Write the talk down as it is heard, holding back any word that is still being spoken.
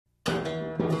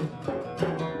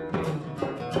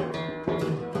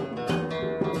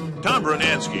Tom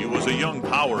Brunansky was a young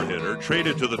power hitter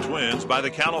traded to the Twins by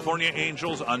the California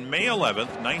Angels on May 11,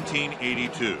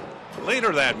 1982.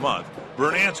 Later that month,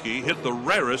 Brunansky hit the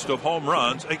rarest of home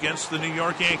runs against the New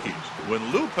York Yankees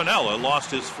when Lou Piniella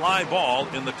lost his fly ball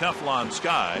in the Teflon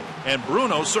sky and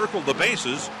Bruno circled the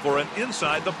bases for an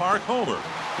inside-the-park homer.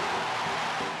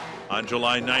 On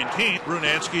July 19th,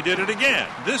 Brunansky did it again,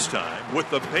 this time with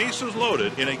the bases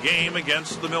loaded in a game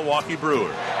against the Milwaukee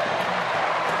Brewers.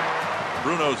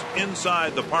 Bruno's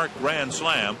inside-the-park grand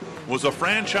slam was a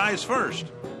franchise first,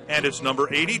 and it's number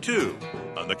 82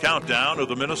 on the countdown of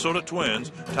the Minnesota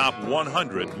Twins' top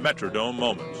 100 Metrodome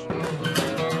moments.